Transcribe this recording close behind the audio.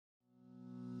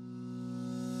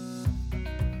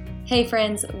Hey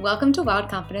friends, welcome to Wild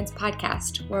Confidence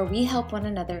Podcast, where we help one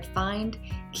another find,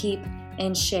 keep,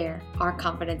 and share our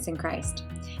confidence in Christ.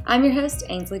 I'm your host,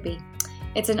 Ainsley B.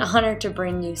 It's an honor to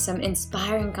bring you some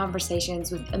inspiring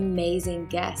conversations with amazing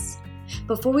guests.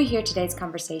 Before we hear today's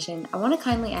conversation, I want to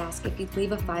kindly ask if you'd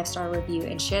leave a 5-star review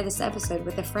and share this episode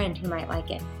with a friend who might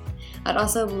like it. I'd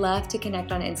also love to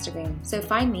connect on Instagram, so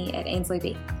find me at Ainsley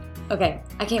B. Okay,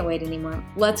 I can't wait anymore.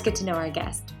 Let's get to know our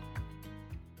guest.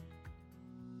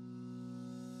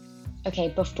 Okay,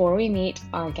 before we meet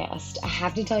our guest, I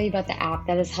have to tell you about the app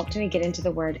that has helped me get into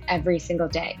the Word every single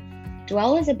day.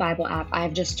 Dwell is a Bible app I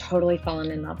have just totally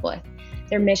fallen in love with.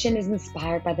 Their mission is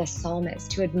inspired by the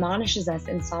psalmist who admonishes us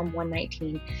in Psalm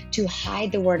 119 to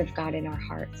hide the Word of God in our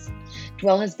hearts.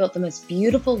 Dwell has built the most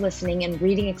beautiful listening and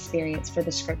reading experience for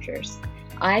the scriptures.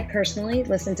 I personally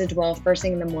listen to Dwell first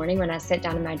thing in the morning when I sit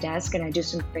down at my desk and I do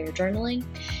some prayer journaling.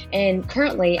 And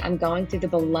currently, I'm going through the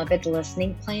Beloved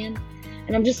Listening Plan.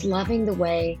 And I'm just loving the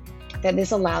way that this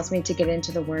allows me to get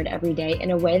into the Word every day in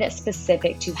a way that's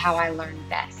specific to how I learn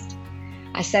best.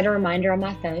 I set a reminder on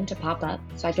my phone to pop up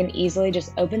so I can easily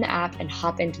just open the app and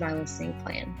hop into my listening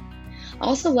plan. I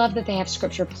also love that they have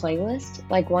scripture playlists,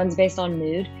 like ones based on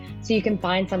mood, so you can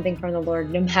find something from the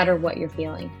Lord no matter what you're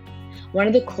feeling. One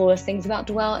of the coolest things about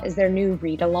Dwell is their new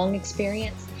read-along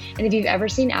experience. And if you've ever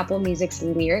seen Apple Music's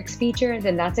lyrics feature,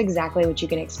 then that's exactly what you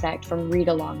can expect from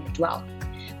read-along at Dwell.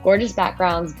 Gorgeous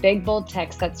backgrounds, big bold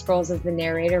text that scrolls as the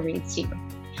narrator reads to you.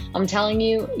 I'm telling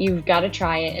you, you've got to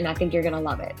try it, and I think you're going to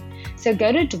love it. So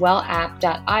go to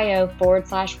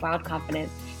dwellapp.io/wildconfidence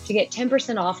to get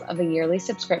 10% off of a yearly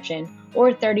subscription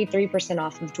or 33%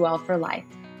 off of Dwell for life.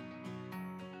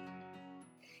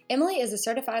 Emily is a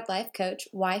certified life coach,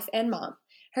 wife, and mom.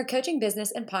 Her coaching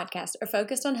business and podcast are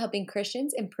focused on helping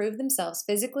Christians improve themselves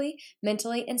physically,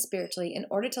 mentally, and spiritually in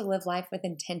order to live life with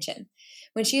intention.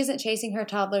 When she isn't chasing her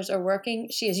toddlers or working,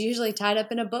 she is usually tied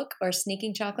up in a book or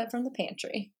sneaking chocolate from the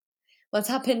pantry. Let's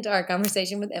hop into our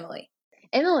conversation with Emily.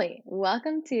 Emily,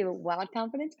 welcome to Wild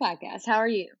Confidence Podcast. How are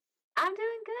you? I'm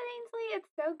doing good, Ainsley. It's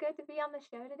so good to be on the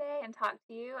show today and talk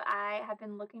to you. I have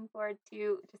been looking forward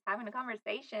to just having a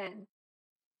conversation.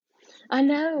 I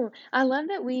know. I love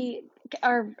that we're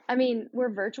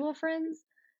virtual friends,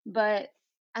 but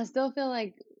I still feel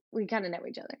like we kind of know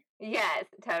each other. Yes,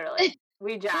 totally.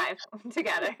 We jive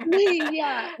together.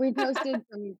 We posted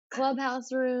some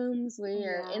Clubhouse rooms. We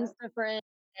are Yeah. Insta friends,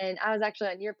 and I was actually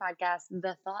on your podcast,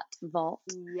 The Thought Vault,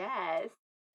 Yes.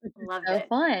 which is Love so it.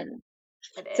 fun.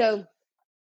 It is. So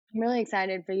I'm really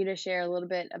excited for you to share a little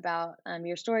bit about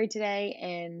your story today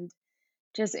and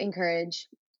just encourage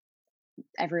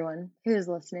everyone who is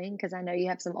listening, because I know you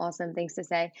have some awesome things to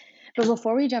say. But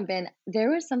before we jump in,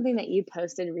 there was something that you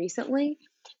posted recently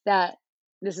that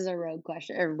this is a rogue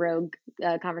question or rogue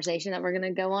conversation that we're going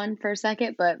to go on for a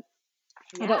second, but I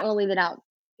don't Yeah. want to leave it out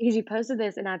because you posted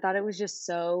this and I thought it was just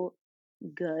so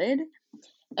good.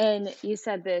 And you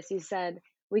said this, you said,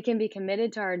 we can be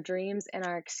committed to our dreams and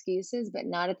our excuses, but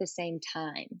not at the same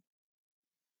time.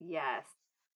 Yes.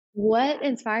 What Yeah.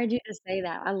 inspired you to say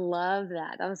that? I love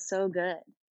that. That was so good.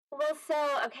 Well, so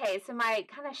my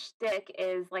kind of shtick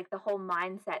is like the whole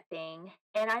mindset thing.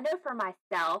 And I know for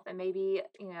myself, and maybe,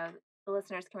 the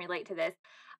listeners can relate to this,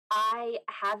 I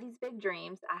have these big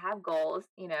dreams. I have goals,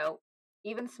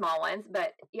 even small ones,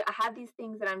 but I have these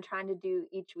things that I'm trying to do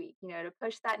each week, to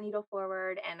push that needle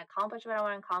forward and accomplish what I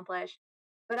want to accomplish.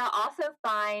 But I also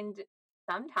find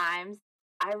sometimes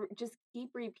just keep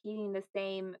repeating the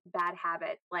same bad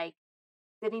habits, like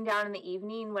sitting down in the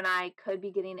evening when I could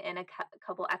be getting in a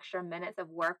couple extra minutes of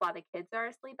work while the kids are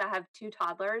asleep. I have 2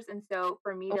 toddlers, and so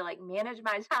for me to, like, manage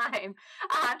my time,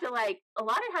 I have to, like, a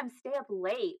lot of times stay up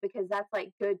late because that's,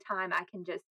 like, good time I can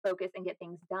just focus and get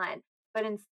things done. But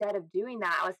instead of doing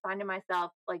that, I was finding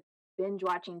myself, like, binge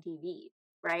watching TV,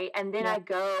 right? And then Yeah. I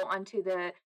go onto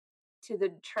the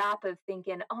trap of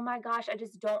thinking, "Oh my gosh, I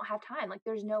just don't have time. Like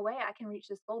there's no way I can reach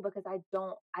this goal because I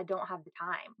don't have the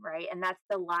time," right? And that's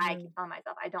the lie I keep telling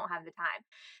myself. I don't have the time.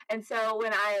 And so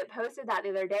when I posted that the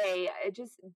other day, it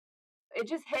just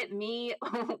hit me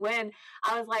when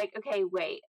I was like, "Okay,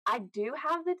 wait. I do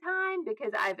have the time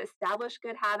because I've established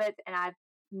good habits and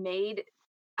made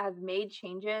I've made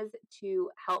changes to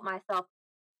help myself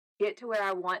get to where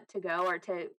I want to go or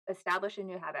to establish a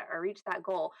new habit or reach that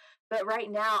goal. But right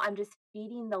now, I'm just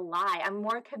feeding the lie. I'm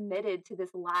more committed to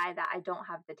this lie that I don't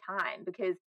have the time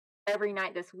because every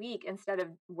night this week, instead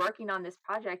of working on this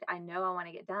project I know I want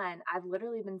to get done, I've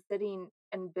literally been sitting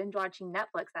and binge watching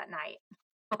Netflix at night.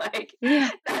 Like,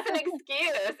 Yeah. that's an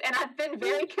excuse, and I've been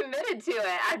very committed to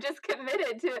it. I've just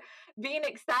committed to being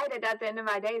excited at the end of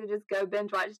my day to just go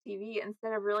binge watch TV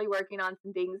instead of really working on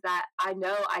some things that I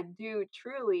know I do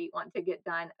truly want to get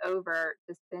done over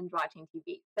just binge watching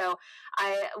TV. So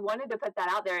I wanted to put that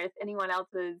out there if anyone else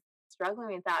is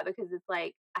struggling with that, because it's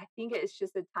like, I think it's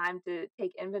just a time to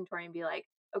take inventory and be like,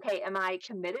 okay, am I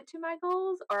committed to my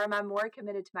goals or am I more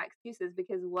committed to my excuses?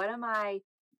 Because what am I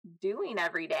doing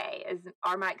every day?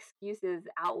 Are my excuses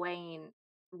outweighing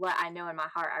what I know in my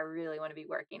heart I really want to be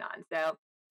working on? So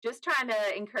just trying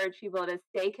to encourage people to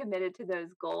stay committed to those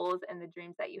goals and the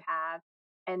dreams that you have,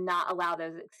 and not allow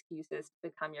those excuses to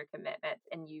become your commitments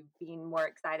and you being more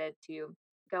excited to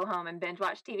go home and binge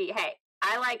watch TV. Hey,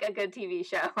 I like a good TV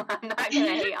show. I'm not going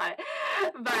to hate on it,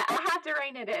 but I have to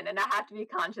rein it in and I have to be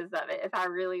conscious of it if I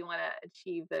really want to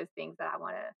achieve those things that I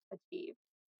want to achieve.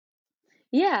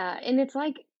 Yeah, and it's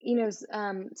like,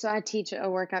 so I teach a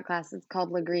workout class, it's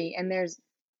called Legree, and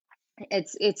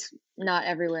it's not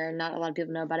everywhere, not a lot of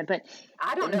people know about it, but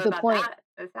I don't know the about point. that.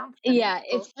 It sounds kind of Yeah,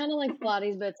 useful. it's kinda like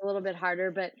Pilates, but it's a little bit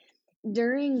harder, but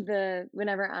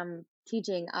whenever I'm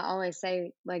teaching, I always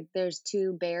say, like, there's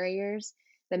 2 barriers,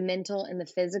 the mental and the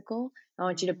physical. I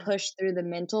want you to Mm, push through the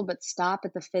mental, but stop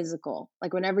at the physical.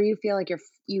 Like, whenever you feel like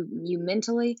you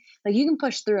mentally, like, you can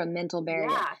push through a mental barrier,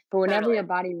 yeah, but whenever your totally.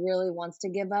 body really wants to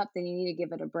give up, then you need to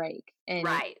give it a break and,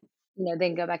 Right.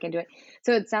 then go back into it.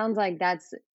 So it sounds like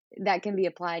that can be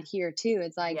applied here too.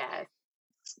 It's like, Yes,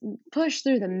 push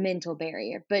through the mental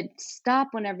barrier, but stop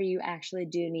whenever you actually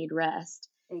do need rest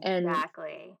and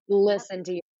exactly. Yep. listen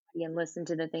to your body and listen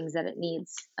to the things that it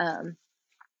needs.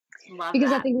 Love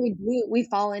Because I that. think we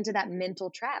fall into that mental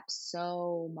trap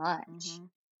so much, Hmm.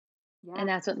 and Yeah,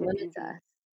 that's what because it's limits easy. us.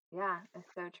 Yeah, it's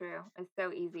so true. It's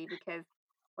so easy because,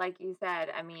 like you said,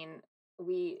 I mean,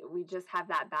 we just have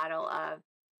that battle of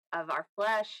our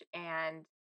flesh and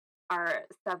our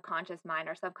subconscious mind.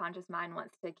 Our subconscious mind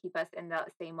wants to keep us in the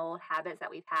same old habits that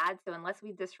we've had. So unless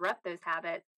we disrupt those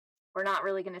habits, we're not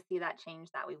really going to see that change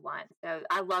that we want. So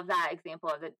I love that example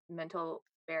of the mental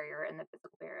barrier and the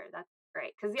physical barrier. That's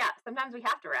great. Because yeah, sometimes we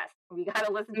have to rest. We got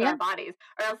to listen to Yeah, our bodies,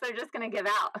 or else they're just going to give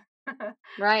out.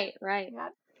 right, right. Yeah.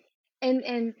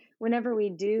 And whenever we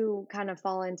do kind of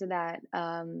fall into that,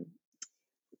 I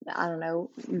don't know,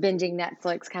 binging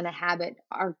Netflix kind of habit,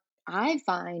 I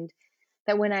find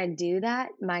that when I do that,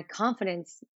 my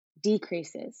confidence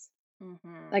decreases.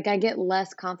 Hmm. Like, I get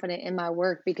less confident in my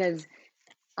work because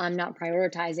I'm not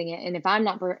prioritizing it, and if I'm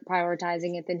not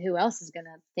prioritizing it, then who else is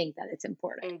gonna think that it's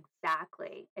important?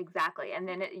 Exactly, exactly, and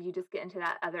then you just get into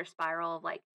that other spiral of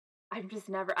like, I'm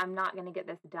not going to get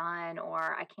this done, or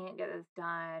I can't get this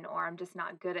done, or I'm just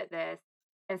not good at this,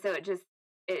 and so it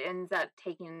ends up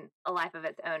taking a life of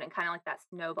its own, and kind of like that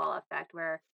snowball effect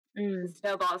where the Mm,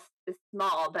 snowball is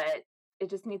small, but it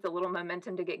just needs a little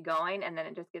momentum to get going, and then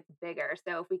it just gets bigger.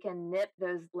 So if we can nip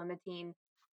those limiting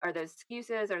or those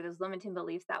excuses or those limiting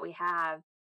beliefs that we have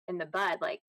in the bud,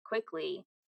 like quickly,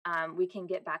 we can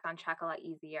get back on track a lot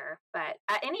easier. But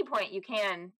at any point, you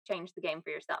can change the game for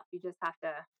yourself. You just have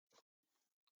to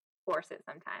force it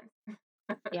sometimes.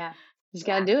 yeah, just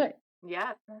gotta Yeah. do it.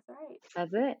 Yeah, that's right.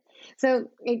 That's it.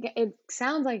 So, it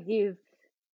sounds like you've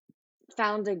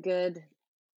found a good,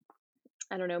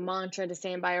 I don't know, mantra to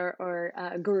stand by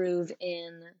or groove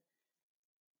in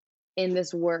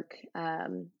this work,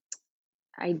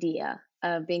 idea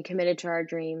of being committed to our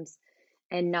dreams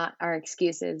and not our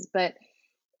excuses, but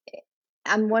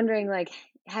I'm wondering, like,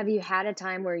 have you had a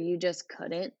time where you just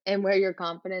couldn't and where your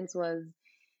confidence was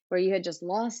where you had just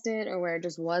lost it or where it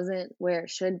just wasn't where it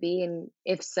should be? And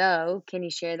if so, can you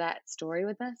share that story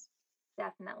with us?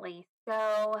 Definitely.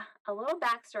 So, a little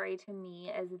backstory to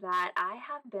me is that I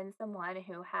have been someone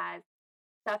who has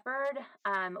suffered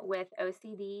with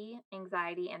OCD,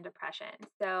 anxiety, and depression.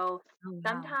 So, Oh, wow.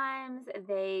 sometimes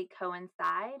they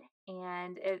coincide.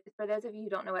 And for those of you who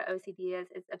don't know what OCD is,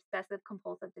 it's obsessive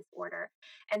compulsive disorder.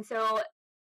 And so,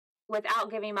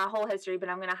 without giving my whole history, but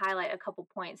I'm going to highlight a couple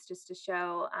points just to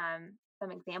show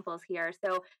some examples here.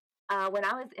 So, when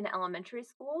I was in elementary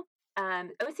school,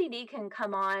 OCD can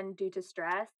come on due to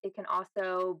stress. It can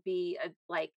also be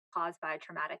like caused by a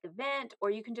traumatic event, or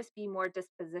you can just be more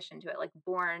dispositioned to it, like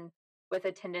born with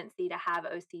a tendency to have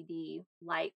OCD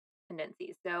like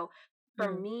tendencies. So, for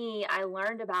Mm, me, I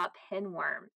learned about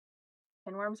pinworms.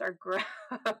 Pinworms are gross.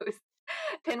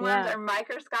 Pinworms yeah. are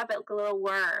microscopic little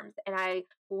worms, and I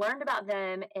learned about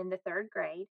them in the 3rd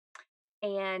grade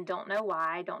and don't know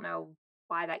why. Don't know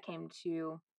why that came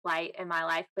to light in my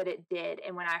life, but it did.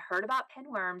 And when I heard about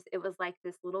pinworms, it was like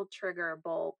this little trigger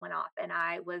bulb went off, and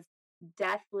I was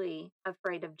deathly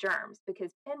afraid of germs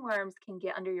because pinworms can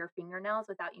get under your fingernails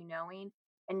without you knowing,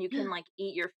 and you can like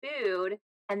eat your food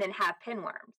and then have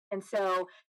pinworms. And so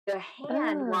the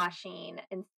hand Oh. washing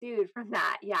ensued from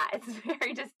that. Yeah, it's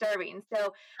very disturbing.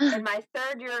 So in my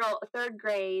third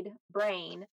grade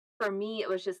brain, for me, it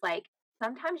was just like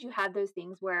sometimes you have those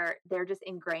things where they're just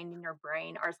ingrained in your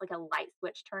brain, or it's like a light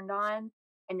switch turned on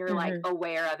and you're like Mhm.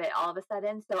 aware of it all of a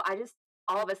sudden. So I just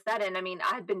all of a sudden, I mean,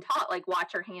 I had been taught like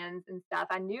wash your hands and stuff.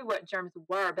 I knew what germs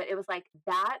were, but it was like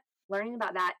that learning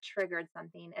about that triggered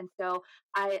something. And so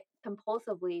I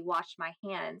compulsively washed my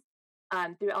hands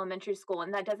through elementary school.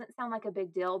 And that doesn't sound like a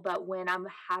big deal, but when I'm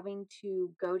having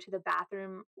to go to the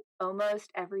bathroom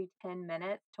almost every 10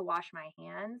 minutes to wash my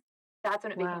hands, that's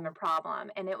when it became a Wow. problem.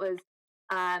 And it was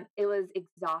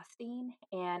exhausting,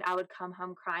 and I would come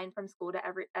home crying from school to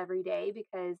every day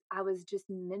because I was just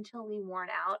mentally worn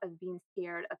out of being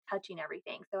scared of touching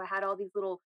everything. So I had all these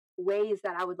little ways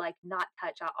that I would like not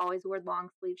touch. I always wore long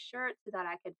sleeve shirts so that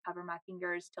I could cover my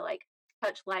fingers to like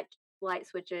touch light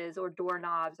switches or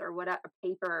doorknobs or whatever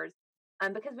papers.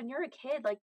 Because when you're a kid,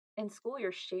 like in school,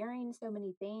 you're sharing so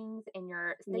many things and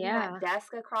you're sitting at Yeah.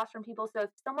 desk across from people. So if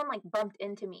someone like bumped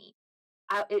into me,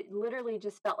 it literally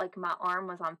just felt like my arm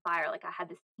was on fire. Like I had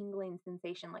this tingling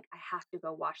sensation, like I have to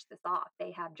go wash this off.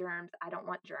 They have germs. I don't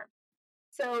want germs.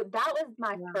 So that was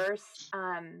my Wow. first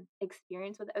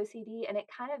experience with OCD, and it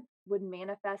kind of would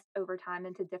manifest over time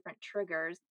into different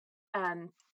triggers. Um,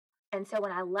 and so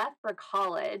when I left for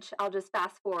college, I'll just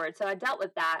fast forward. So I dealt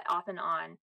with that off and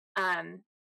on. Um,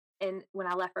 and when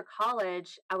I left for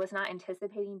college, I was not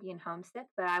anticipating being homesick,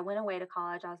 but I went away to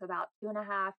college. I was about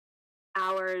 2.5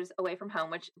 hours away from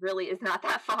home, which really is not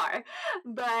that far.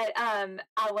 But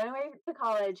I went away to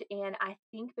college, and I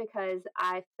think because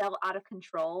I felt out of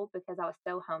control because I was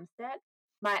so homesick,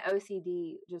 my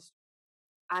OCD just,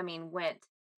 I mean, went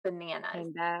bananas.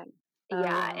 Came back. Oh,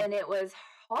 Yeah, wow. and it was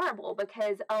horrible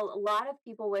because a lot of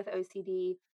people with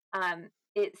OCD,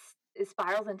 it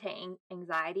spirals into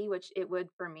anxiety, which it would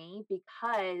for me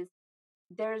because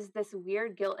there's this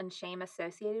weird guilt and shame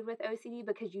associated with OCD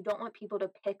because you don't want people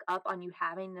to pick up on you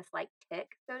having this like tick,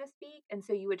 so to speak. And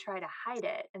so you would try to hide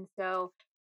it. And so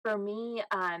for me,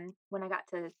 when I got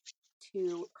to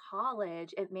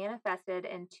college, it manifested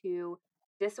into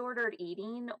disordered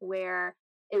eating where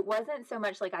it wasn't so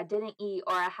much like I didn't eat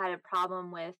or I had a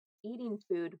problem with eating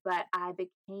food, but I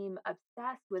became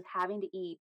obsessed with having to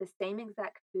eat the same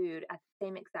exact food at the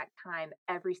same exact time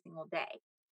every single day.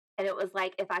 And it was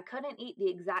like, if I couldn't eat the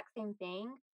exact same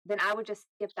thing, then I would just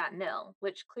skip that meal,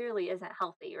 which clearly isn't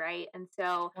healthy, right? And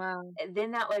so Wow.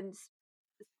 then that would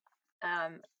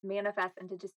manifest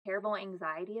into just terrible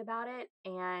anxiety about it.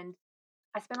 And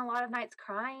I spent a lot of nights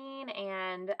crying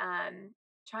and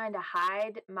trying to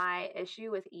hide my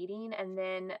issue with eating. And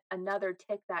then another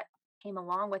tick that came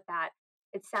along with that.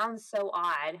 It sounds so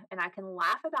odd, and I can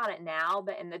laugh about it now,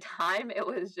 but in the time, it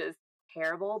was just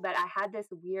terrible. But I had this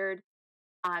weird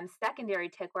secondary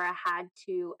tick where I had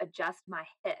to adjust my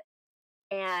hip.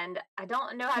 And I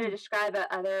don't know how to Hmm. describe it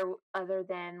other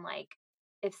than like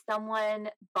if someone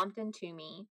bumped into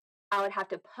me, I would have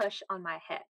to push on my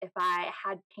hip. If I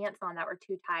had pants on that were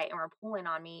too tight and were pulling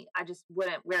on me, I just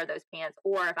wouldn't wear those pants.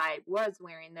 Or if I was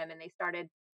wearing them and they started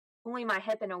pulling my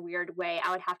hip in a weird way,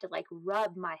 I would have to like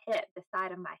rub my hip, the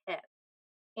side of my hip.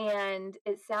 And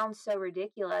it sounds so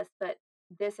ridiculous, but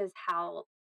this is how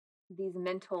these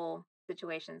mental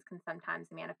situations can sometimes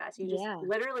manifest. You just Yeah.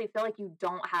 literally feel like you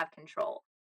don't have control.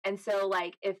 And so,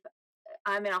 like, if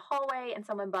I'm in a hallway and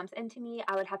someone bumps into me,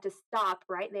 I would have to stop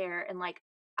right there and, like,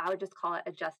 I would just call it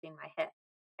adjusting my hip.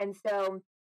 And so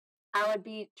I would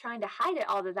be trying to hide it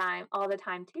all the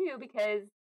time too, because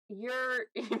you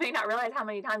may not realize how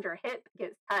many times your hip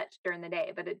gets touched during the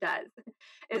day, but it does.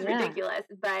 It's Yeah. ridiculous.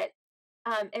 But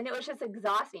and it was just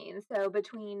exhausting. So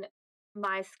between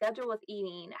my schedule with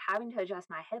eating, having to adjust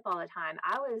my hip all the time,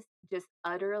 I was just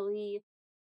utterly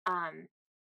um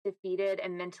defeated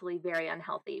and mentally very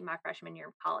unhealthy my freshman year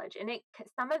of college. And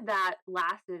some of that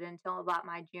lasted until about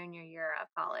my junior year of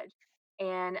college.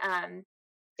 And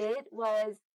it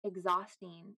was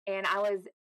exhausting, and I was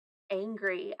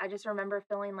angry. I just remember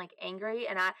feeling like angry,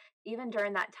 and I even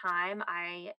during that time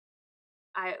I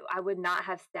would not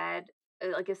have said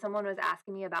like if someone was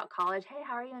asking me about college, "Hey,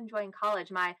 how are you enjoying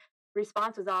college?" My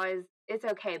response was always, "It's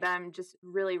okay, but I'm just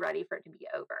really ready for it to be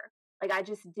over." Like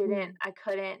Mm. I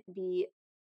couldn't be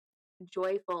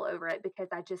joyful over it because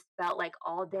I just felt like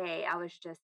all day I was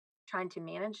just trying to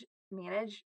manage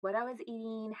what I was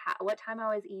eating, what time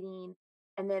I was eating,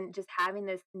 and then just having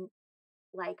this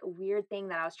like weird thing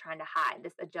that I was trying to hide,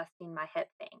 this adjusting my hip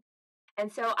thing.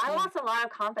 And so I Yeah. lost a lot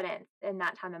of confidence in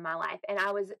that time in my life. And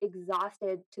I was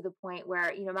exhausted to the point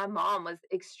where, my mom was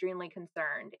extremely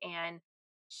concerned. And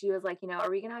she was like, are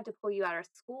we going to have to pull you out of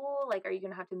school? Like, are you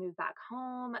going to have to move back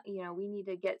home? We need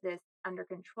to get this under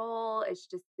control. It's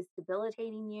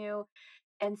debilitating you.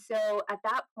 And so at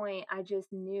that point, I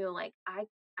just knew like I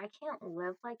can't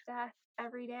live like that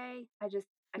every day. I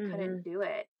couldn't Hmm. do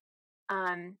it.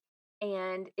 Um,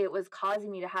 and it was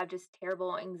causing me to have just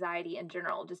terrible anxiety in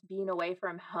general, just being away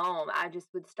from home. I just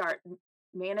would start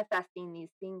manifesting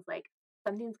these things like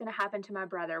something's going to happen to my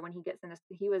brother when he gets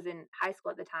he was in high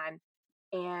school at the time.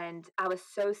 And I was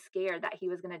so scared that he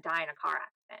was going to die in a car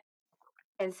accident.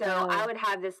 And so I Oh, would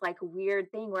have this like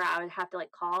weird thing where I would have to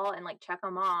like call and like check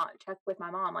with my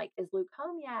mom, like, is Luke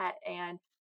home yet? And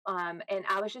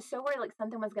I was just so worried like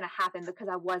something was gonna happen because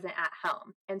I wasn't at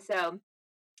home. And so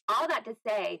all that to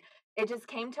say, it just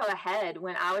came to a head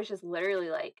when I was just literally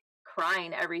like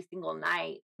crying every single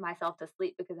night myself to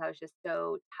sleep because I was just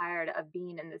so tired of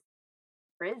being in this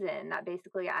prison that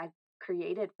basically I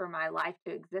created for my life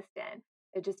to exist in.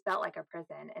 It just felt like a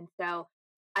prison. And so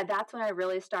that's when I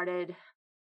really started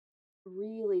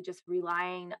really just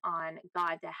relying on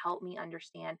God to help me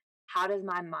understand how does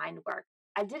my mind work.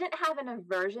 I didn't have an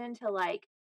aversion to like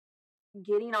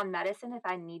getting on medicine if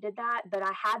I needed that, but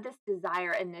I had this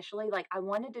desire initially like I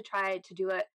wanted to try to do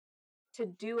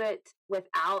it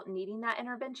without needing that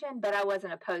intervention, but I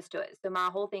wasn't opposed to it. So my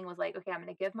whole thing was like, okay, I'm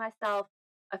going to give myself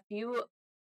a few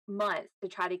months to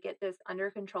try to get this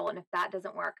under control, and if that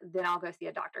doesn't work, then I'll go see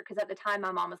a doctor. Because at the time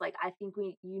my mom was like, I think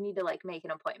we you need to like make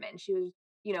an appointment, and she was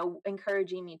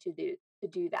encouraging me to do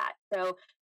that. So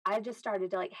I just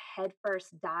started to like head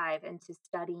first dive into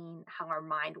studying how our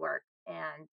mind works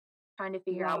and trying to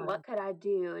figure out wow. what could I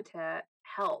do to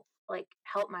help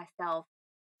myself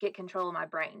get control of my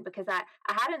brain, because I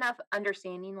had enough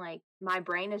understanding like my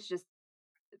brain is just,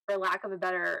 for lack of a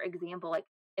better example, like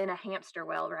in a hamster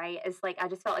wheel, right? It's like I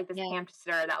just felt like this Yeah.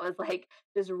 hamster that was like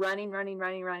just running, running,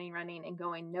 running, running, running, and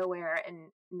going nowhere,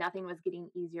 and nothing was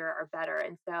getting easier or better.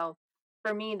 And so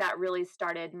for me, that really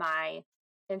started my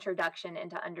introduction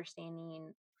into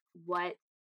understanding what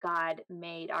God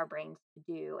made our brains to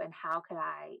do, and how could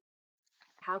I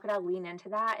lean into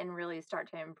that and really start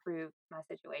to improve my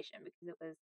situation, because it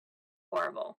was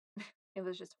horrible. It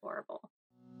was just horrible.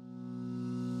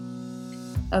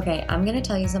 Okay, I'm going to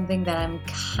tell you something that I'm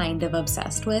kind of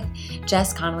obsessed with.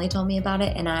 Jess Connolly told me about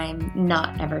it, and I'm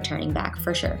not ever turning back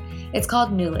for sure. It's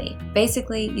called Nuuly.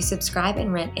 Basically, you subscribe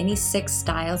and rent any 6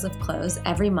 styles of clothes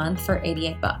every month for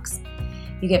 $88.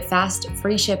 You get fast,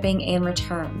 free shipping and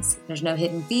returns. There's no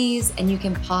hidden fees, and you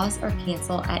can pause or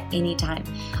cancel at any time.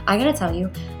 I gotta tell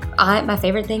you, my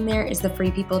favorite thing there is the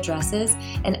Free People dresses,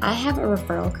 and I have a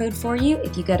referral code for you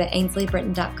if you go to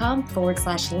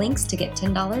AinsleyBritton.com/links to get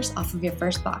 $10 off of your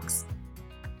first box.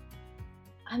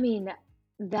 I mean,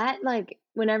 that like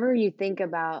whenever you think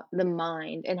about the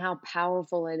mind and how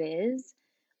powerful it is,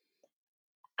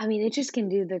 I mean, it just can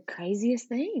do the craziest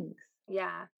things.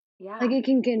 Yeah. Like Yeah. it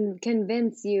can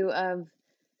convince you of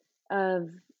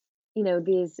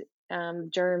these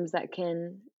germs that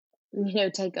can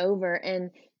take over,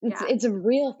 and Yeah. it's a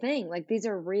real thing. Like these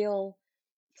are real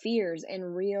fears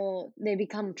and real, they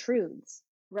become truths,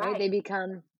 right? Right. They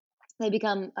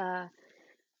become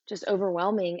just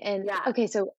overwhelming. And Yeah. okay,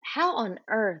 so how on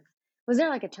earth was there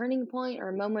like a turning point or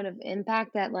a moment of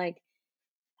impact that like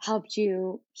helped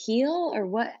you heal, or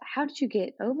what? How did you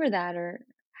get over that, or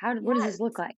what does Yes. this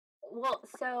look like? Well,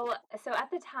 so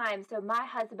at the time, so my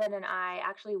husband and I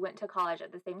actually went to college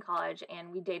at the same college, and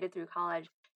we dated through college.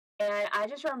 And I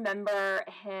just remember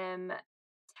him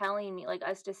telling me, like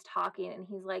us just talking, and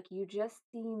he's like, "You just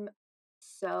seem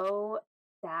so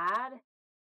sad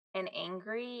and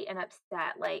angry and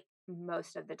upset like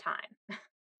most of the time."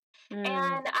 Mm,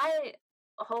 And I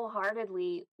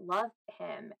wholeheartedly loved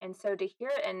him. And so to hear,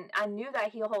 and I knew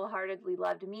that he wholeheartedly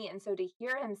loved me. And so to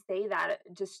hear him say that,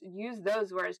 just use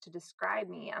those words to describe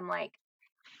me, I'm like,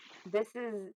 this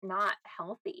is not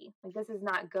healthy. Like, this is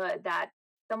not good that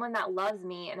someone that loves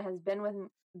me and has been with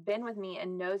me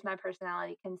and knows my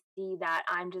personality can see that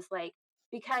I'm just like,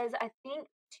 because I think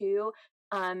too,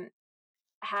 um,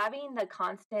 having the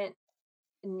constant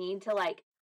need to like,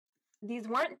 these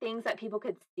weren't things that people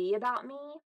could see about me.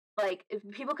 Like, if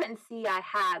people couldn't see I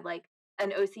had like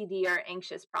an OCD or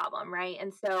anxious problem, right?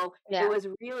 And so it yeah. was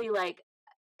really like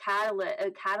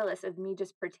a catalyst of me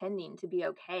just pretending to be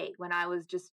okay when I was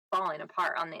just falling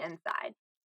apart on the inside.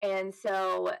 And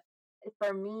so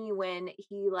for me, when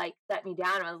he like set me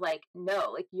down and was like,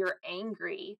 no, like you're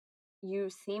angry, you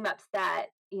seem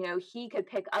upset, he could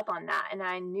pick up on that. And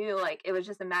I knew like it was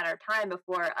just a matter of time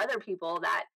before other people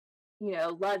that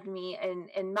loved me,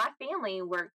 and my family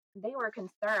they were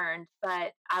concerned,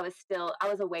 but I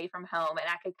was away from home and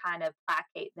I could kind of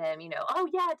placate them, oh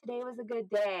yeah, today was a good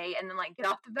day, and then like get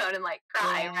off the phone and like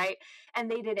cry, Yeah. right?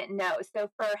 And they didn't know. So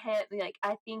for him, like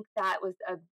I think that was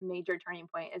a major turning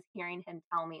point is hearing him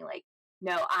tell me like,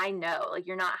 no, I know, like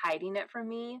you're not hiding it from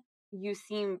me. You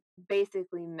seem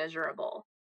basically miserable.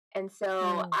 And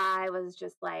so Mm. I was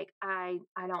just like, I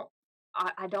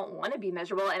don't want to be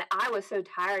miserable. And I was so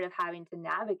tired of having to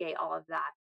navigate all of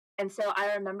that. And so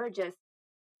I remember just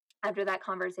after that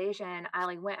conversation, I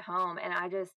like went home and I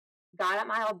just got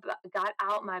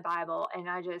out my Bible and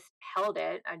I just held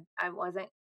it. I wasn't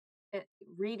uh,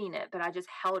 reading it, but I just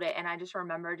held it and I just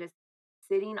remember just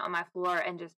sitting on my floor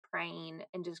and just praying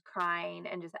and just crying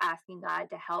and just asking God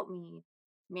to help me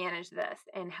manage this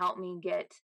and help me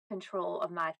get control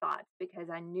of my thoughts because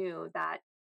I knew that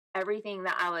everything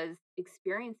that I was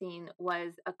experiencing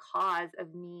was a cause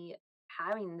of me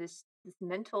having this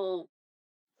mental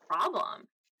problem.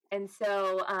 And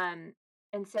so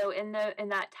in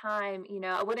that time,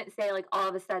 I wouldn't say like all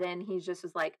of a sudden he just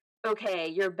was like, okay,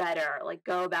 you're better, like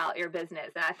go about your business.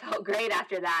 And I felt great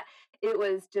after that. It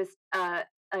was just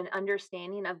an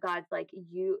understanding of God's like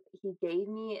he gave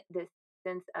me this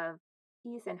sense of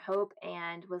peace and hope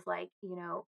and was like,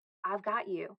 I've got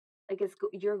you. Like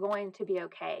you're going to be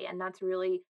okay. And that's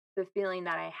really the feeling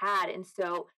that I had. And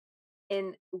so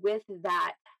and with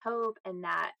that hope and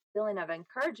that feeling of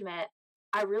encouragement,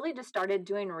 I really just started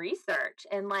doing research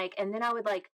and then I would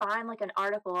like find like an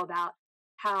article about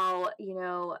how,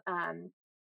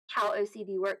 how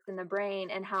OCD works in the brain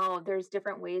and how there's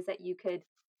different ways that you could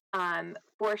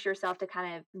force yourself to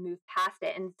kind of move past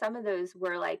it. And some of those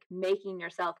were like making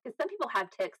yourself, because some people have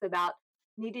tics about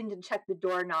needing to check the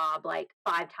doorknob like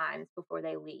 5 times before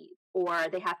they leave, or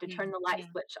they have to Yeah. turn the light Yeah.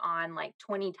 switch on like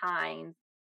 20 times.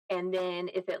 And then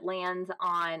if it lands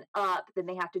on up, then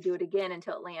they have to do it again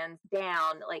until it lands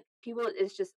down. Like people,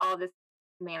 it's just all this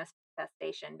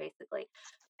manifestation basically.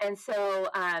 And so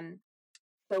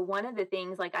one of the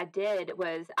things like I did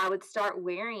was I would start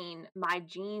wearing my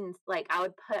jeans, like I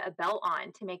would put a belt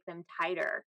on to make them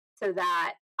tighter so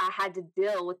that I had to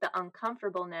deal with the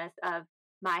uncomfortableness of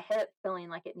my hip feeling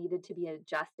like it needed to be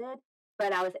adjusted.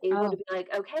 But I was able to Oh, be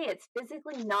like, okay, it's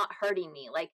physically not hurting me.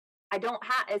 Like I don't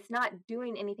have, it's not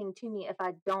doing anything to me if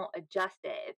I don't adjust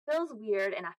it. It feels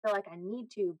weird and I feel like I need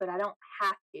to, but I don't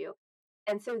have to.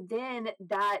 And so then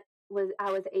I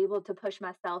was able to push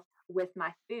myself with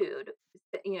my food,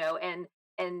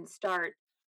 and start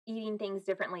eating things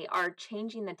differently or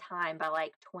changing the time by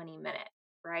like 20 minutes,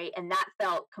 right? And that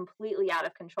felt completely out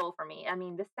of control for me. I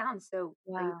mean, this sounds so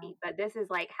wow. crazy, but this is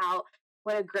like how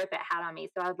what a grip it had on me.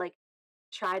 So I'd like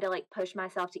try to like push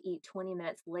myself to eat 20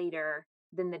 minutes later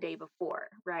than the day before,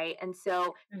 right? And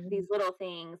so Mhm. these little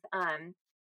things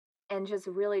and just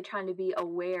really trying to be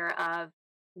aware of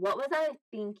what was I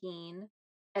thinking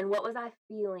and what was I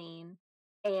feeling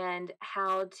and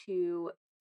how to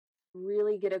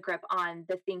really get a grip on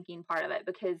the thinking part of it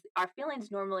because our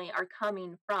feelings normally are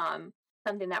coming from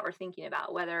something that we're thinking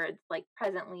about, whether it's like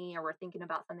presently or we're thinking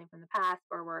about something from the past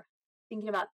or we're thinking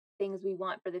about things we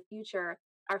want for the future.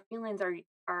 Our feelings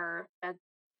are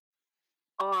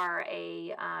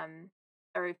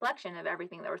a reflection of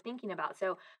everything that we're thinking about.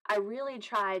 So I really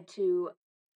tried to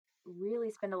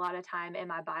really spend a lot of time in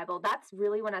my Bible. That's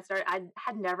really when I started. I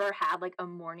had never had like a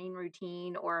morning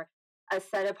routine or a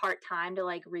set apart time to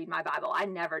like read my Bible. I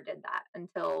never did that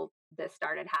until this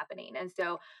started happening. And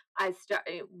so I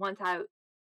started once I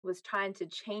was trying to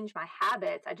change my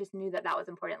habits, I just knew that that was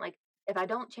important. Like if I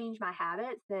don't change my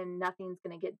habits, then nothing's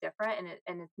going to get different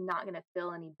and it's not going to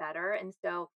feel any better. And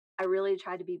so I really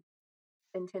tried to be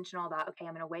intentional about, okay,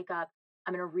 I'm going to wake up,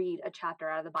 I'm going to read a chapter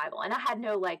out of the Bible. And I had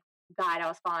no like guide I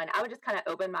was following. I would just kind of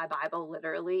open my Bible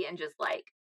literally and just like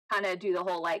kind of do the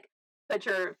whole like put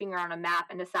your finger on a map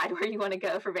and decide where you want to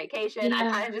go for vacation. I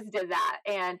Yeah. kind of just did that.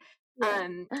 Yeah.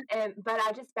 And but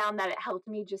I just found that it helped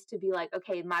me just to be like,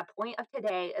 okay, my point of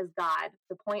today is God.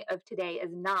 The point of today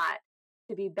is not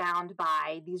to be bound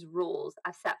by these rules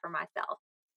I've set for myself.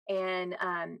 And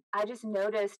I just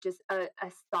noticed just a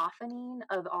softening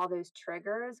of all those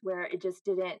triggers where it just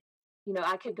didn't,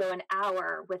 I could go an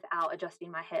hour without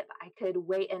adjusting my hip. I could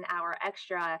wait an hour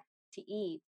extra to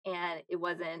eat and it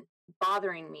wasn't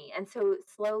bothering me. And so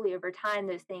slowly over time,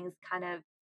 those things kind of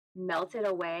melted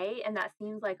away. And that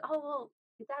seems like, oh, well,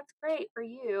 that's great for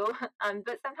you.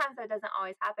 But sometimes that doesn't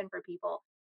always happen for people.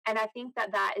 And I think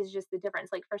that that is just the difference.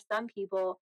 Like for some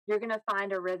people, you're going to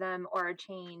find a rhythm or a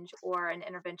change or an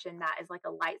intervention that is like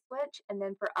a light switch. And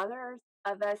then for others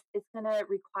of us, it's going to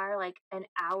require like an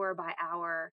hour by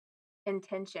hour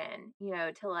intention,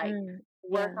 to like Mm,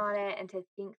 work yeah. on it and to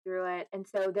think through it. And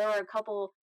so there were a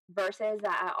couple verses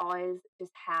that I always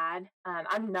just had.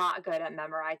 I'm not good at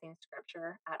memorizing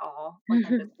scripture at all. Like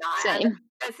I'm just not. Same.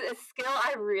 It's a skill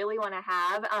I really want to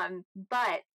have.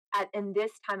 But in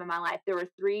this time of my life, there were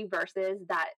three verses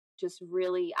that just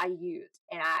really I used,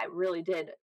 and I really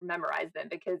did memorize them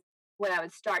because when I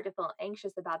would start to feel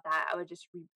anxious about that, I would just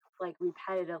like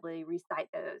repetitively recite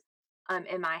those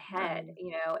in my head,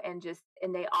 Um,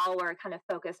 and they all were kind of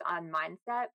focused on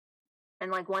mindset.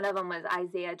 And like one of them was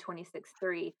Isaiah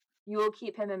 26:3. You will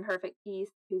keep him in perfect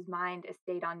peace whose mind is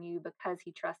stayed on you because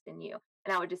he trusts in you.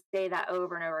 And I would just say that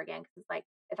over and over again because it's like,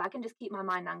 if I can just keep my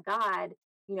mind on God,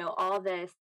 all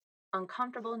this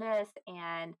uncomfortableness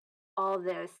and all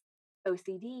this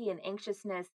OCD and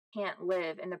anxiousness can't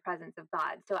live in the presence of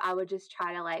God. So I would just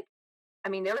try to like, I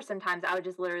mean, there were some times I would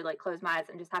just literally like close my eyes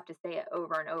and just have to say it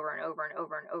over and over and over and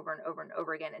over and over and over and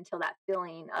over again until that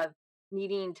feeling of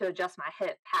needing to adjust my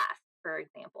hip passed, for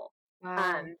example.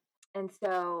 wow. Um, and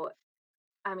so,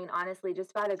 I mean, honestly,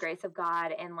 just by the grace of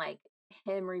God and like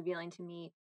Him revealing to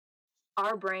me,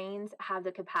 our brains have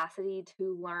the capacity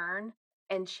to learn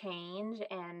and change,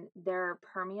 and they're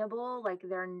permeable. Like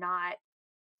they're not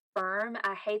firm.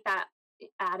 I hate that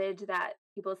adage that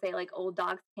people say like old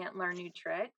dogs can't learn new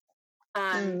tricks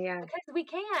Yeah. because we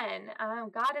can.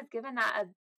 God has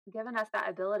given us that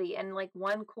ability. And like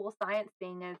one cool science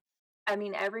thing is, I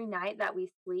mean, every night that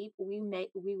we sleep, we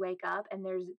wake up and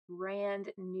there's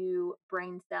brand new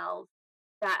brain cells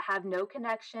that have no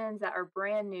connections that are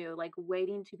brand new, like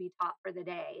waiting to be taught for the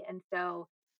day. And so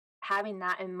having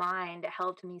that in mind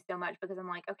helped me so much because I'm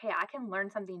like, okay, I can learn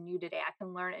something new today. I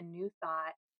can learn a new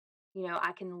thought.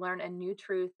 I can learn a new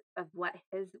truth of what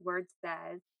his word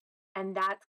says, and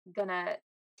that's gonna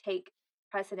take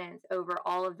precedence over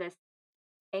all of this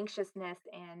anxiousness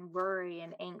and worry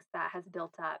and angst that has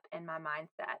built up in my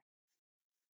mindset.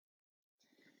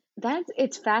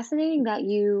 It's fascinating that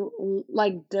you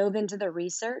like dove into the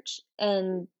research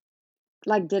and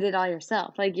like did it all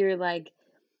yourself. Like you're like,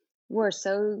 we're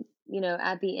so,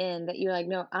 at the end that you're like,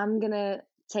 no, I'm gonna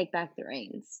take back the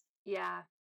reins. Yeah.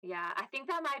 Yeah. I think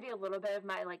that might be a little bit of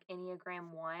my like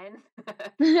Enneagram one.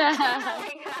 Like,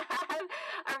 I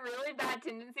have a really bad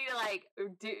tendency to like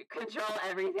control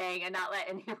everything and not let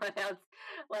anyone else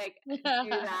like do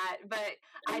that. But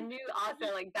I knew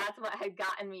also like that's what had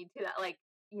gotten me to that, like,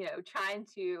 trying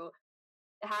to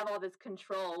have all this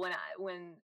control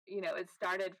when it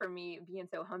started for me being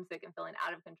so homesick and feeling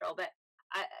out of control. But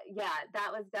yeah,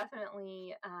 that was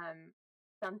definitely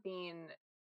something.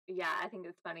 Yeah, I think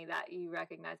it's funny that you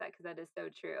recognize that because that is so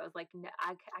true. I was like, no,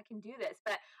 I can do this,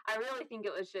 but I really think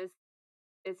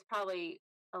it's probably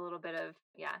a little bit of,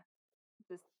 yeah,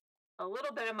 just a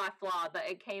little bit of my flaw, but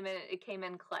it came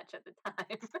in clutch at the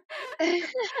time.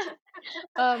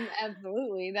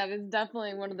 Absolutely. That is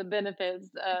definitely one of the benefits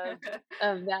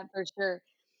of that for sure.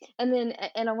 And then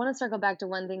and I want to circle back to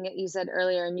one thing that you said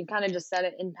earlier, and you kind of just said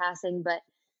it in passing, but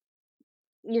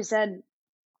you said,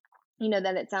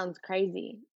 that it sounds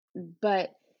crazy.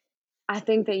 But I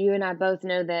think that you and I both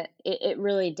know that it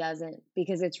really doesn't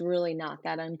because it's really not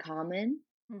that uncommon.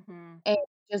 Hmm. And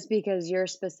just because your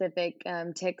specific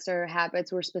tics or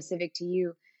habits were specific to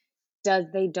you, does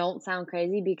they don't sound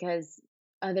crazy because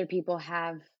other people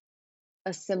have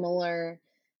a similar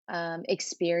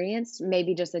experience,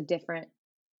 maybe just a different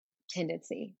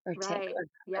tendency or tick Right. or habit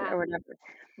Yeah. or whatever.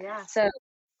 Yeah. So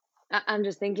I'm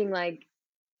just thinking like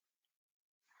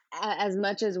as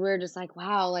much as we're just like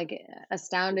wow, like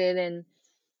astounded and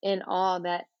in awe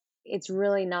that it's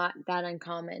really not that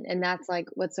uncommon. And that's like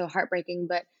what's so heartbreaking,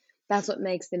 but that's what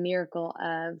makes the miracle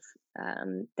of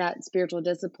that spiritual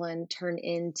discipline turn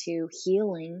into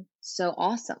healing so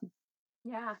awesome.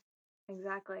 Yeah.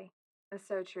 Exactly. That's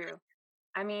so true.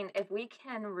 I mean, if we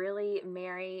can really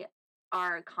marry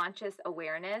our conscious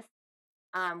awareness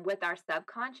with our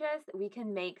subconscious, we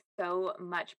can make so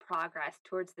much progress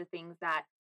towards the things that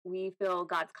we feel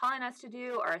God's calling us to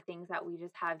do or things that we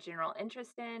just have general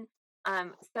interest in.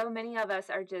 So many of us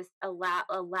are just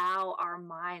allow our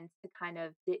minds to kind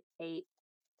of dictate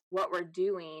what we're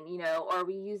doing, or Yeah.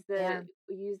 we use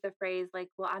the phrase like,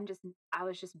 well, I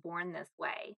was just born this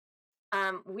way.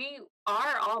 We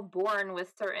are all born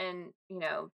with certain,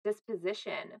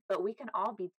 disposition, but we can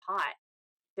all be taught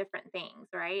different things,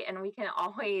 right? And we can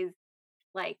always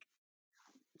like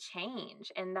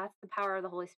change. And that's the power of the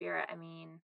Holy Spirit. I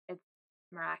mean, it's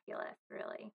miraculous,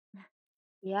 really.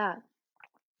 Yeah,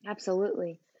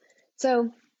 absolutely.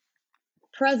 So,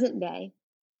 present day,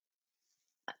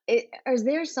 is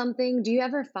there something, do you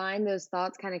ever find those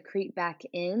thoughts kind of creep back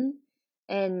in?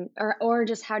 And or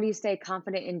just how do you stay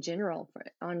confident in general for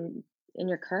on in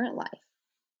your current life?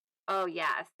 Oh,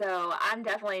 yeah. So I'm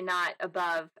definitely not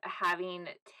above having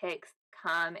tics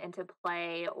come into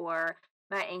play or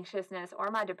my anxiousness or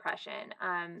my depression.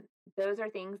 Those are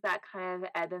things that kind of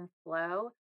ebb and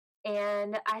flow.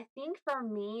 And I think for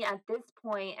me at this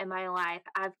point in my life,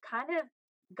 I've kind of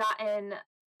gotten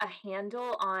a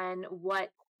handle on what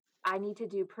I need to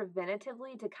do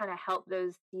preventatively to kind of help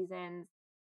those seasons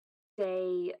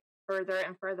stay further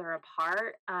and further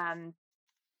apart.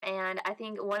 And I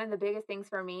think one of the biggest things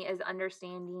for me is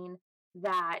understanding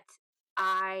that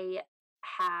I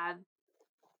have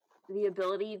the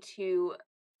ability to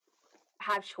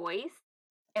have choice.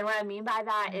 And what I mean by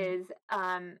that Mm, is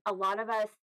a lot of us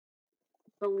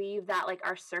believe that like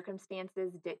our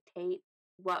circumstances dictate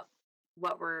what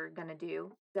what we're going to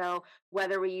do. So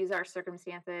whether we use our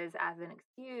circumstances as an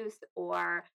excuse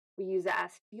or we use it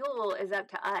as fuel is up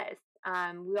to us.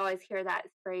 We always hear that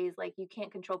phrase like you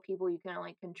can't control people, you can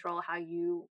only control how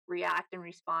you react and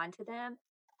respond to them.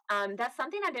 That's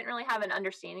something I didn't really have an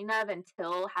understanding of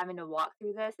until having to walk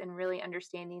through this and really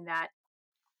understanding that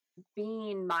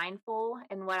being mindful,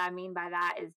 and what I mean by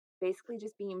that is basically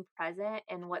just being present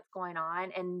in what's going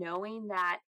on and knowing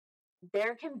that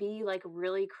there can be like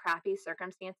really crappy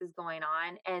circumstances going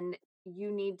on and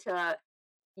you need to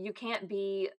you can't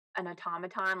be an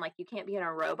automaton, like you can't be in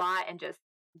a robot and just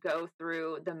go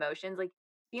through the motions. Like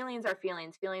feelings are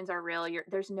feelings, feelings are real.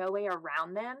 There's no way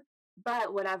around them.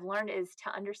 But what I've learned is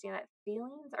to understand that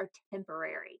feelings are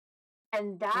temporary.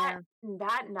 And yeah.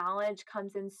 that knowledge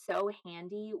comes in so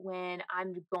handy when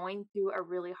I'm going through a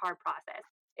really hard process.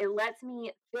 It lets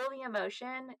me feel the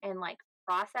emotion and like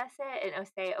process it and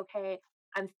say, okay,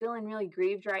 I'm feeling really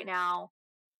grieved right now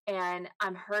and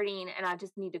I'm hurting and I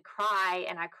just need to cry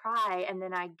and I cry and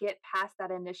then I get past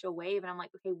that initial wave and I'm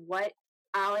like, okay, what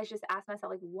I always just ask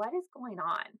myself, like, what is going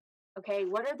on? Okay,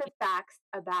 what are the facts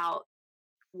about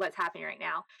what's happening right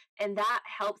now? And that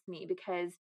helps me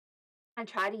because I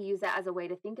try to use that as a way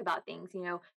to think about things. You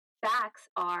know, facts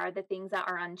are the things that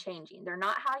are unchanging. They're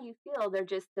not how you feel, they're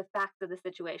just the facts of the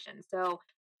situation. So,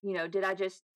 you know, did I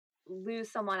just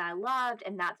lose someone I loved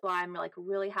and that's why I'm like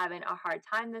really having a hard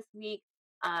time this week?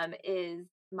 Is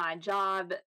my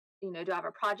job, you know, do I have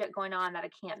a project going on that I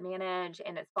can't manage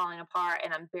and it's falling apart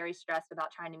and I'm very stressed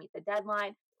about trying to meet the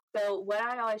deadline? So, what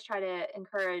I always try to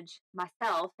encourage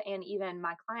myself and even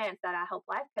my clients that I help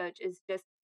life coach is just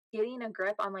getting a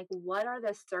grip on like what are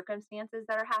the circumstances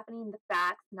that are happening, the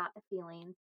facts, not the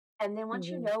feelings. And then once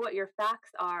you Mhm. know what your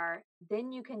facts are,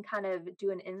 then you can kind of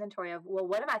do an inventory of, well,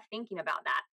 what am I thinking about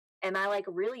that? Am I like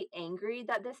really angry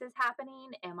that this is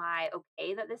happening? Am I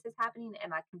okay that this is happening?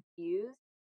 Am I confused?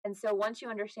 And so once you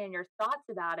understand your thoughts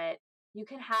about it, you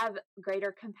can have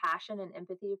greater compassion and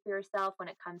empathy for yourself when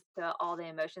it comes to all the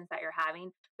emotions that you're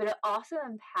having. But it also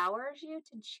empowers you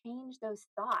to change those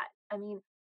thoughts. I mean,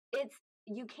 it's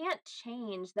you can't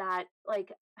change that.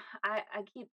 Like I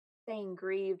keep saying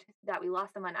grieved that we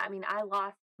lost someone. I mean, I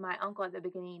lost my uncle at the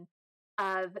beginning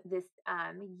of this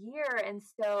year, and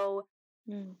so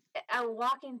Mm,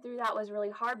 walking through that was really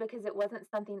hard because it wasn't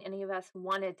something any of us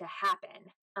wanted to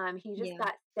happen. He just yeah.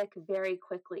 got sick very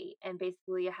quickly and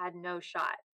basically had no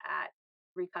shot at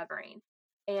recovering.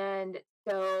 And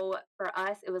so for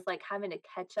us, it was like having to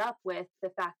catch up with the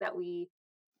fact that we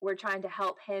were trying to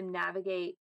help him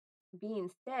navigate being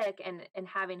sick and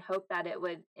having hope that it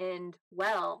would end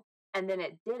well and then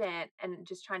it didn't and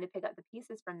just trying to pick up the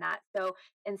pieces from that. So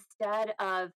instead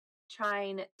of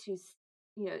trying to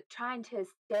trying to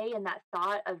stay in that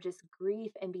thought of just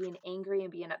grief and being angry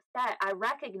and being upset, I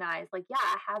recognize like yeah,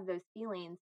 I have those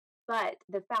feelings, but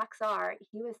the facts are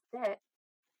he was sick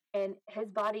and his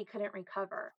body couldn't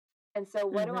recover. And so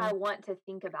what do I Mhm. want to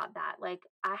think about that? Like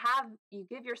you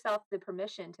give yourself the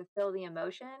permission to feel the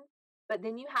emotion, but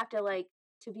then you have to like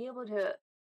to be able to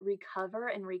recover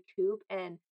and recoup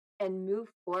and move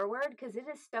forward because it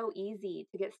is so easy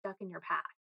to get stuck in your past.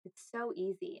 It's so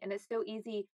easy and it's so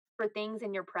easy for things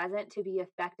in your present to be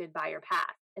affected by your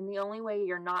past. And the only way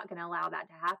you're not going to allow that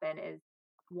to happen is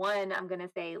one, I'm going to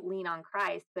say lean on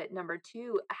Christ, but number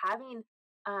two, having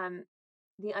um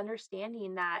the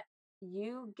understanding that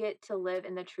you get to live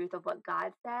in the truth of what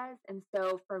God says. And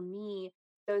so for me,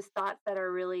 those thoughts that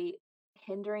are really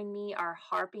hindering me are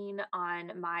harping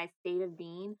on my state of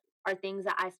being are things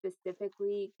that I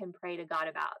specifically can pray to God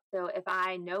about. So if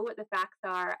I know what the facts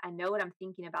are, I know what I'm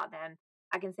thinking about them,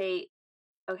 I can say,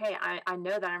 okay, I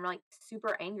know that I'm like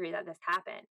super angry that this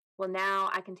happened. Well, now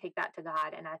I can take that to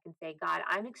God and I can say, God,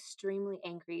 I'm extremely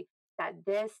angry that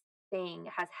this thing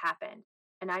has happened.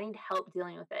 and I need help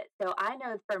dealing with it. So I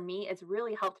know for me, it's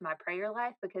really helped my prayer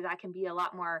life because I can be a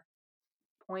lot more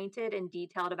pointed and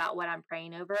detailed about what I'm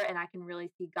praying over. And I can really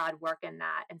see God work in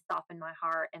that and soften my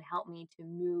heart and help me to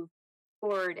move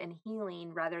forward and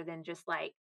healing rather than just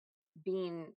like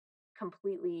being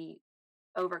completely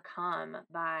overcome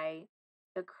by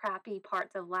the crappy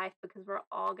parts of life because we're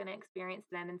all going to experience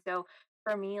them. And so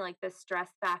for me, like the stress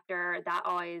factor, that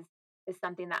always is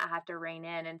something that I have to rein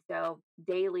in. And so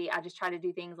daily, I just try to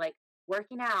do things like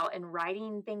working out and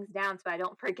writing things down so I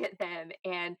don't forget them.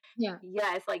 And Yeah.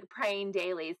 yes, like praying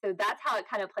daily. So that's how it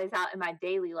kind of plays out in my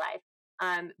daily life.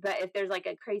 But if there's like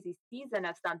a crazy season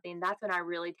of something, that's when I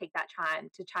really take that time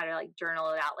to try to like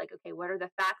journal it out. Like, okay, what are the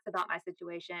facts about my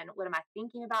situation? What am I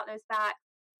thinking about those facts?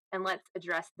 And let's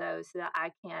address those so that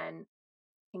I can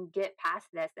get past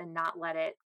this and not let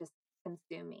it just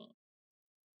consume me.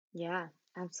 Yeah,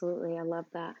 absolutely. I love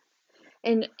that.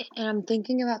 And I'm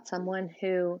thinking about someone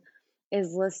who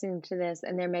is listening to this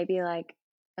and they're maybe like,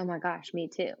 "Oh my gosh, me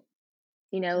too."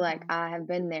 Like Hmm. I have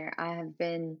been there. I have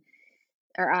been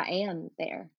or I am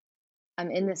there.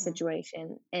 I'm in this Hmm.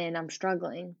 situation and I'm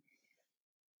struggling.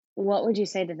 What would you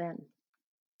say to them?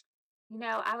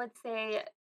 I would say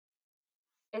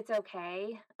it's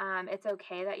okay. It's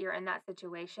okay that you're in that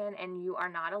situation and you are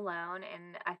not alone.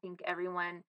 And I think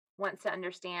everyone wants to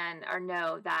understand or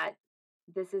know that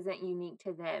this isn't unique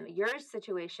to them. Your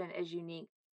situation is unique,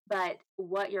 but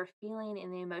what you're feeling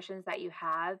and the emotions that you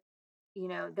have,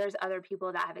 there's other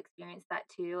people that have experienced that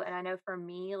too. And I know for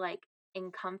me, like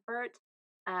in comfort,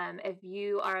 if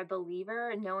you are a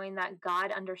believer, knowing that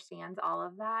God understands all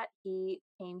of that, He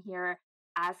came here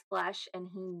as flesh and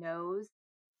He knows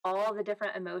all the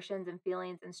different emotions and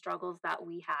feelings and struggles that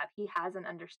we have. He has an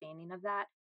understanding of that.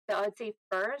 So I would say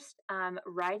first,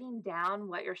 writing down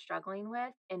what you're struggling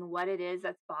with and what it is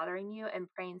that's bothering you and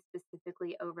praying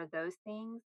specifically over those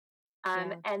things.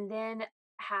 Yeah. And then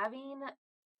having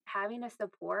having a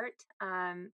support.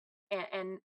 And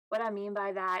what I mean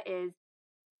by that is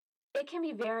it can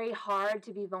be very hard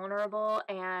to be vulnerable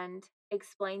and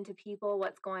explain to people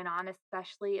what's going on,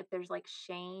 especially if there's like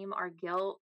shame or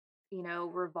guilt,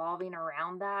 revolving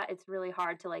around that. It's really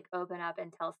hard to like open up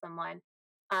and tell someone.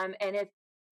 And if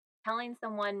telling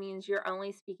someone means you're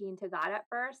only speaking to God at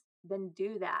first, then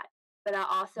do that. But I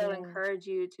also Yeah. encourage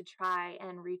you to try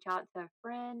and reach out to a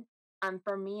friend.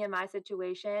 For me in my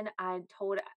situation, I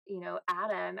told,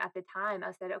 Adam at the time,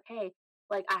 I said, okay,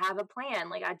 like I have a plan.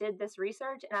 Like I did this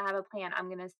research and I have a plan. I'm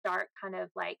going to start kind of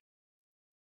like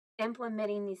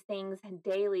implementing these things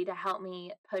daily to help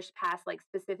me push past, like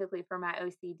specifically for my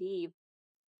OCD.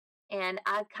 And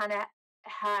I kind of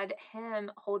had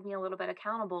him hold me a little bit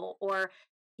accountable, or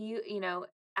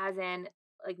as in,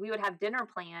 like, we would have dinner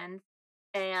plans,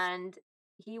 and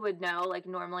he would know, like,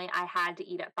 normally I had to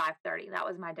eat at 5:30. That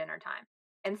was my dinner time.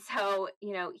 And so,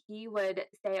 he would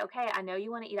say, "Okay, I know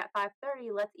you want to eat at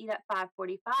 5:30. Let's eat at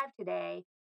 5:45 today."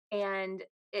 And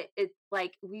it's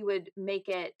like we would make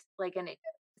it like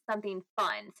something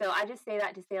fun. So I just say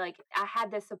that to say, like, I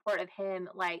had the support of him,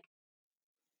 like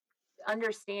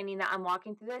understanding that I'm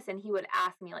walking through this, and he would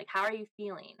ask me like, "How are you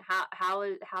feeling? How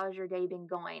has your day been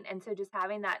going?" And so just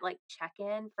having that like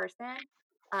check-in person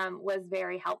was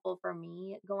very helpful for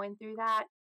me going through that.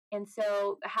 And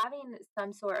so having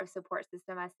some sort of support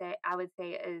system, I would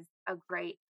say is a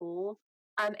great tool.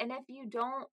 And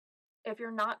if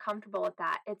you're not comfortable with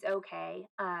that, it's okay.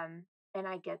 And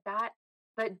I get that.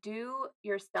 But do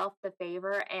yourself the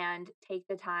favor and take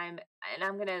the time. And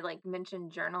I'm gonna like mention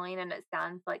journaling, and it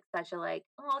sounds like such a like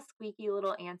oh squeaky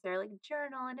little answer, like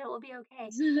journal and it will be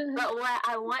okay. But what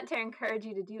I want to encourage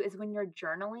you to do is when you're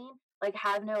journaling, like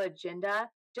have no agenda,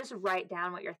 just write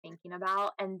down what you're thinking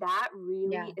about. And that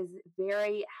Yeah. really is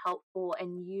very helpful.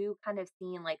 And you kind of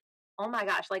seeing like, oh my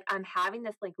gosh, like I'm having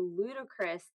this like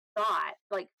ludicrous thought,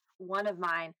 like one of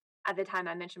mine at the time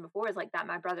I mentioned before is like that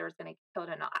my brother was going to get killed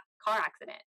in a car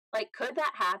accident. Like, could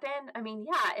that happen? I mean,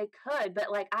 yeah, it could, but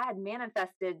like I had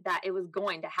manifested that it was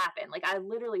going to happen. Like, I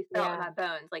literally felt in Yeah. my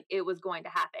bones like it was going to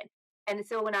happen. And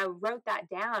so when I wrote that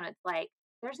down, it's like,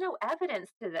 there's no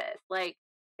evidence to this. Like,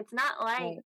 it's not like,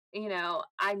 Right.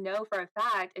 I know for a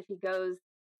fact if he goes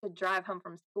to drive home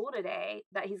from school today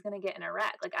that he's going to get in a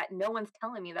wreck. Like, no one's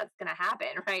telling me that's going to happen,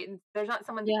 right? And there's not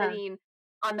someone Yeah. sitting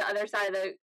on the other side of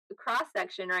the cross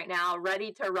section right now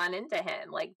ready to run into him.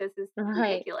 Like this is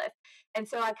Right. ridiculous. And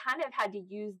so I kind of had to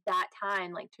use that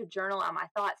time like to journal out my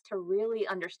thoughts to really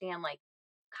understand like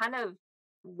kind of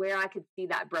where I could see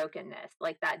that brokenness,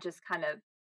 like that just kind of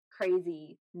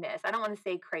craziness. I don't want to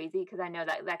say crazy because I know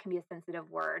that that can be a sensitive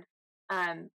word.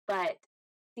 But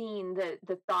seen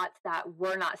the thoughts that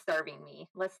were not serving me.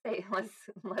 Let's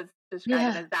describe it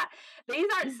Yeah. as that. These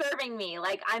aren't serving me.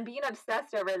 Like, I'm being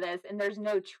obsessed over this and there's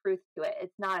no truth to it.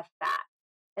 It's not a fact.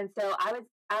 And so I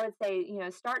would say,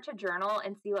 start to journal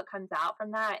and see what comes out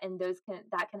from that. And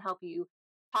that can help you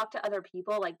talk to other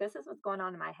people. Like, this is what's going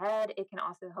on in my head. It can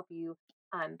also help you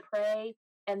pray.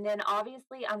 And then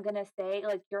obviously I'm gonna say,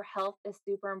 like, your health is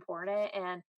super important.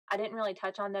 And I didn't really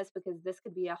touch on this because this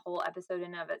could be a whole episode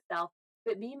in and of itself,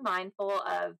 but be mindful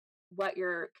of what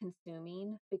you're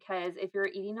consuming, because if you're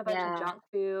eating a bunch of Yeah. junk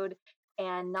food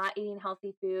and not eating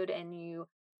healthy food, and you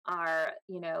are,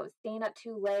 staying up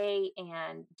too late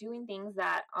and doing things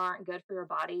that aren't good for your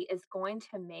body, is going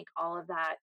to make all of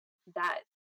that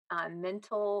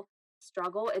mental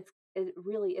struggle. It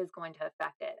really is going to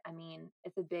affect it. I mean,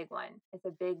 it's a big one. It's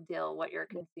a big deal what you're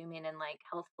consuming, and like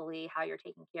healthfully how you're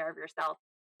taking care of yourself.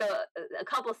 So a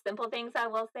couple simple things I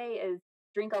will say is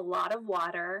drink a lot of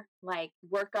water, like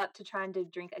work up to trying to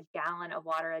drink a gallon of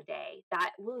water a day.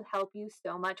 That will help you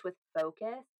so much with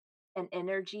focus and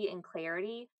energy and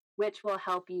clarity, which will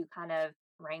help you kind of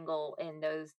wrangle in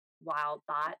those wild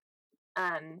thoughts.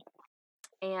 Um,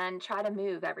 and try to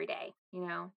move every day. You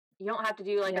don't have to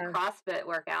do like a Yeah. CrossFit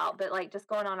workout, but like just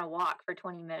going on a walk for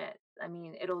 20 minutes. I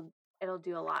mean, it'll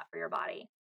do a lot for your body.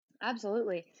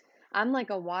 Absolutely. I'm like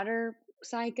a water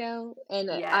psycho, and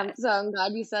Yes. I'm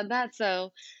glad you said that.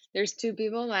 So there's two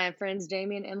people, my friends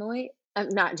Jamie and Emily.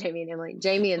 Not Jamie and Emily,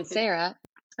 Jamie and Sarah.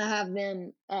 I have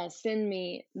them send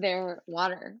me their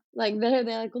water. Like they're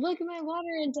like, look at my water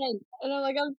intake, and I'm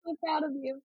like, I'm so proud of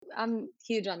you. I'm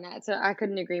huge on that, so I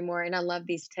couldn't agree more. And I love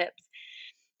these tips.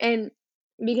 And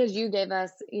because you gave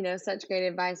us, such great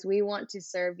advice, we want to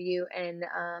serve you. And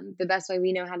the best way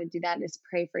we know how to do that is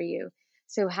pray for you.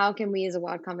 So, how can we as a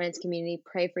Wild Confidence community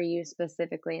pray for you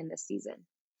specifically in this season?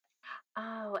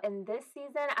 Oh, and this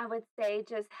season, I would say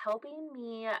just helping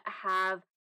me have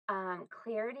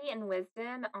clarity and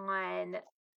wisdom on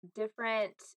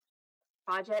different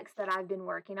projects that I've been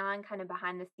working on kind of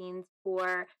behind the scenes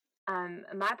for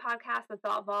my podcast, The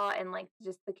Thought Vault, and like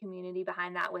just the community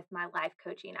behind that with my life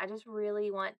coaching. I just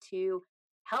really want to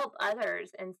help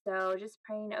others. And so just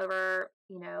praying over,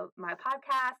 my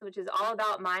podcast, which is all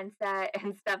about mindset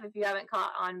and stuff, if you haven't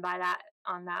caught on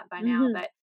that by now. Hmm. But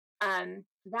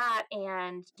that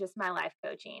and just my life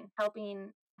coaching,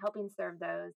 helping serve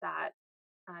those that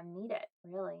need it,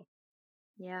 really.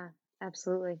 Yeah,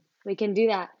 absolutely. We can do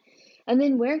that. And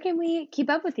then, where can we keep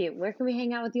up with you? Where can we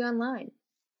hang out with you online?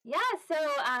 Yeah, so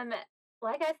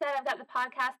like I said, I've got the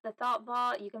podcast, The Thought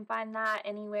Vault. You can find that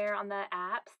anywhere on the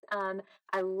apps.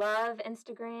 I love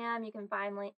Instagram. You can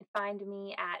find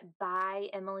me at by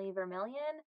Emily Vermillion,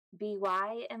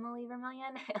 by Emily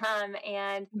Vermillion,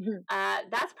 and Mhm.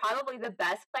 that's probably the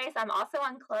best place. I'm also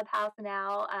on Clubhouse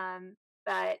now,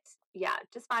 but yeah,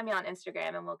 just find me on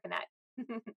Instagram and we'll connect.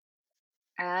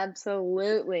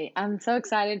 Absolutely. I'm so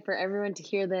excited for everyone to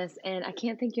hear this, and I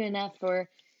can't thank you enough for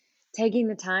taking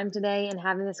the time today and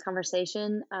having this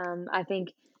conversation. I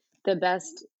think the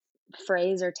best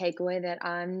phrase or takeaway that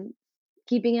I'm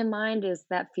keeping in mind is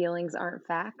that feelings aren't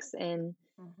facts. And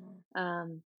Mhm.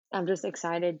 um, I'm just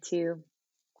excited to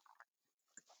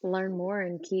learn more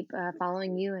and keep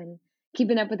following you and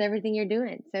keeping up with everything you're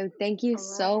doing. So thank you I love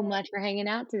so it. much for hanging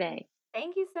out today.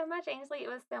 Thank you so much, Ainsley. It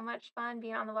was so much fun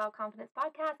being on the Wild Confidence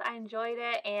podcast. I enjoyed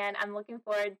it, and I'm looking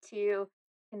forward to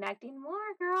connecting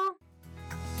more, girl.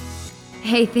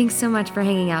 Hey, thanks so much for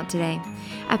hanging out today.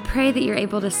 I pray that you're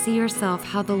able to see yourself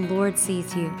how the Lord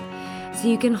sees you, so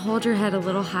you can hold your head a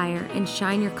little higher and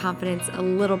shine your confidence a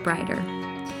little brighter.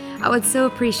 I would so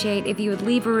appreciate if you would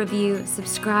leave a review,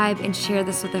 subscribe, and share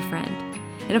this with a friend.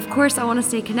 And of course, I want to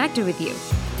stay connected with you.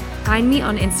 Find me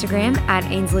on Instagram at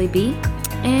AinsleyB,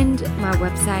 and my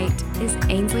website is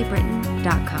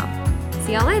AinsleyBritton.com.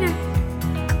 See y'all later.